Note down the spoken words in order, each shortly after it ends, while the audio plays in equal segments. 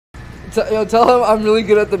Yo, tell him I'm really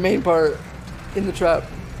good at the main part in the trap.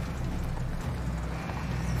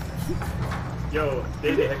 Yo,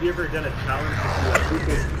 David, have you ever done a challenge to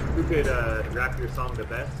see who could rap your song the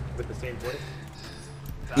best with the same voice?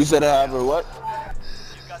 You said I ever what?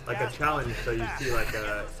 Like a challenge, so you see like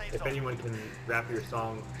if anyone can rap your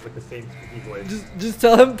song with the same squeaky voice. Just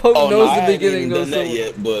tell him Poke knows no, the beginning. I haven't done that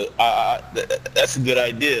yet, but that's a good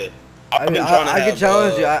idea. I mean, I can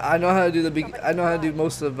challenge you. I know how to do I know how to do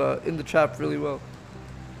most of in the trap really well.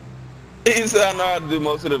 He said I know how to do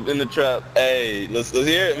most of the in the trap. Hey, let's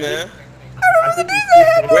hear it, man.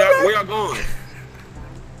 Where y'all going?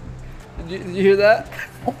 Did you hear that?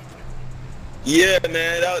 Yeah,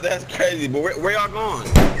 man, that's crazy. But where y'all going?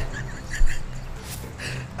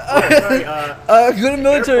 Go to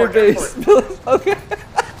military base. Okay.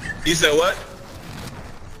 You said what?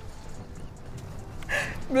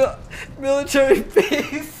 Military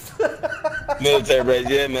base. Military base,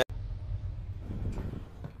 yeah, man.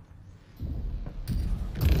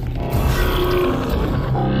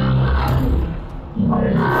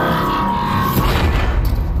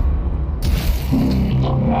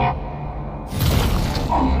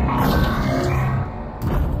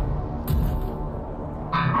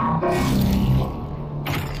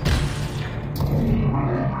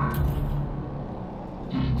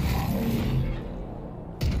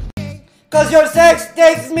 Cause your sex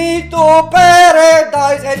takes me to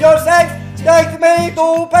paradise, and your sex takes me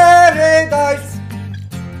to paradise.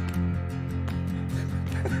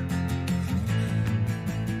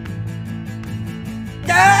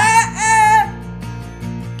 Yeah,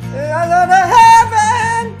 I love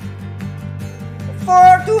heaven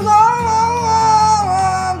for too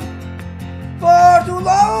long, for too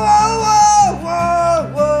long.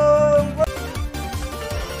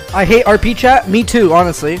 I hate RP chat. Me too,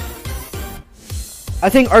 honestly. I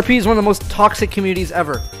think RP is one of the most toxic communities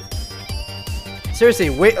ever. Seriously,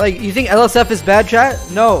 wait, like, you think LSF is bad, chat?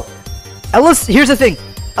 No. Here's the thing.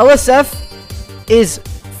 LSF is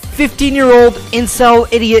 15-year-old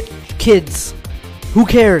incel idiot kids. Who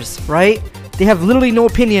cares, right? They have literally no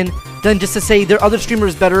opinion than just to say their other streamer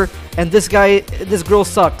is better and this girl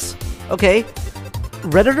sucks. Okay?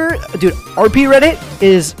 Redditor, dude, RP Reddit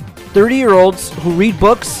is 30-year-olds who read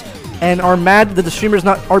books and are mad that the streamer's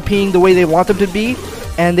not RPing the way they want them to be,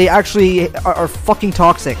 and they actually are fucking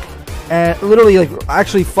toxic. And literally, like,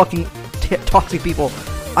 actually fucking toxic people.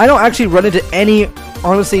 I don't actually run into any,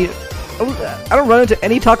 honestly, I don't run into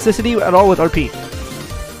any toxicity at all with RP.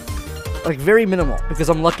 Like, very minimal, because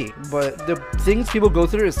I'm lucky. But the things people go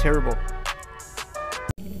through is terrible.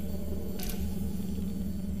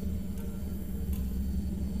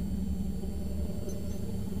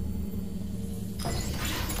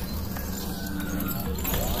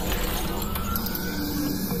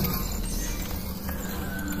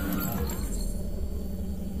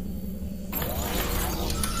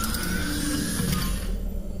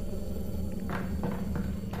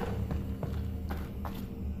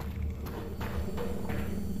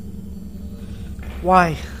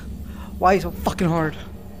 Why? Why so fucking hard?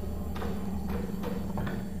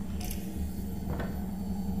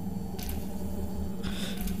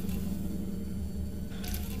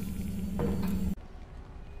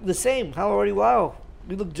 The same. How already? Wow.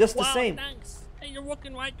 We look just the same. Thanks. Hey, you're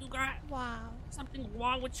looking like you got something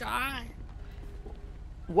wrong with your eye.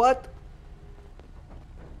 What?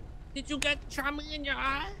 Did you get trauma in your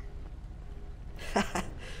eye?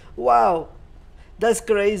 Wow. That's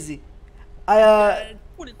crazy. Oh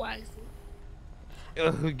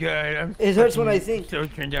God, it hurts when I think. So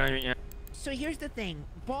turned down right now. So here's the thing.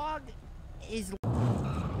 Bog is...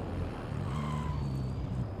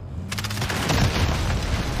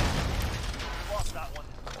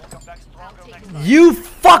 You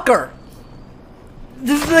fucker!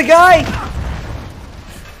 This is the guy!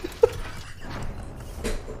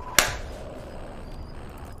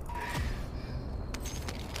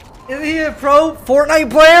 Is he a pro Fortnite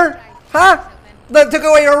player? Huh? That took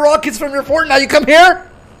away your rockets from your Fortnite. You come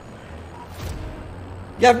here?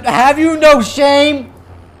 Have you no shame?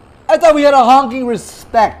 I thought we had a honking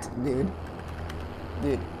respect, dude.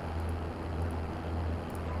 Dude.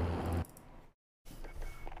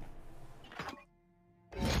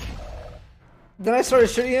 Then I started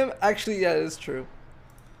shooting him? Actually, yeah, it's true.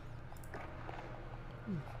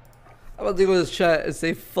 I'm about to go to his chat and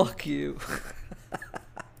say, fuck you.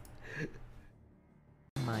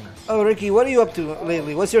 Oh, Ricky, what are you up to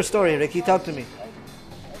lately? What's your story, Ricky? Talk to me.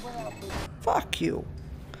 Fuck you.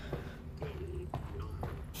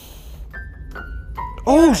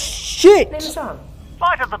 Oh, shit! Name the song.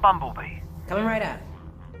 Flight of the Bumblebee. Coming right out.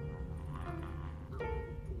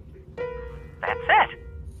 That's it.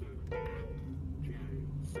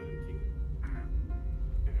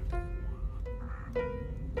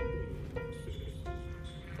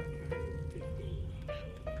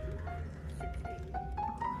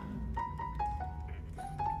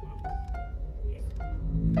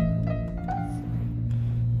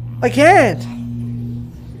 I can't.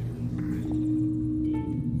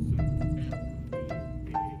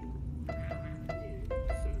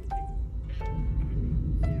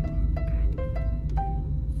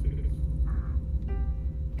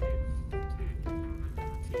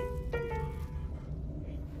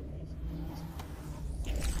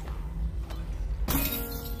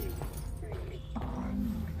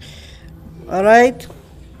 All right.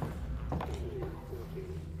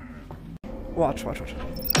 Watch.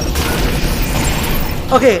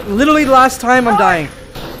 Okay, literally the last time I'm dying.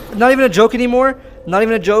 Not even a joke anymore. Not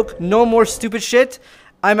even a joke. No more stupid shit.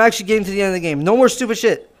 I'm actually getting to the end of the game. No more stupid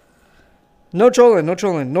shit. No trolling. No,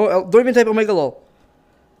 don't even type Omega lol.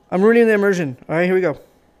 I'm ruining the immersion. All right, here we go.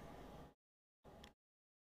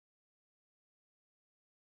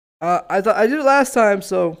 I thought I did it last time,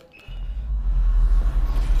 so.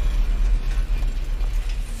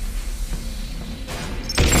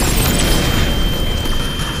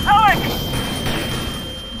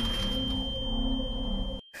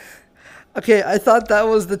 Okay, I thought that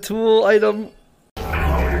was the tool item.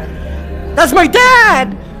 That's my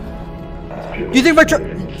dad! Do you think my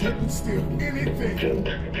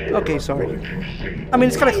Okay, sorry. I mean,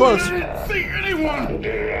 it's kind of close.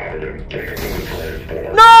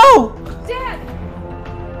 No! Dad!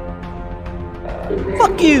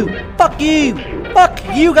 Fuck you! Fuck you! Fuck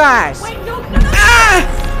you guys! Wait, no. Ah!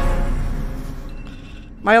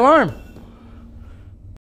 My alarm.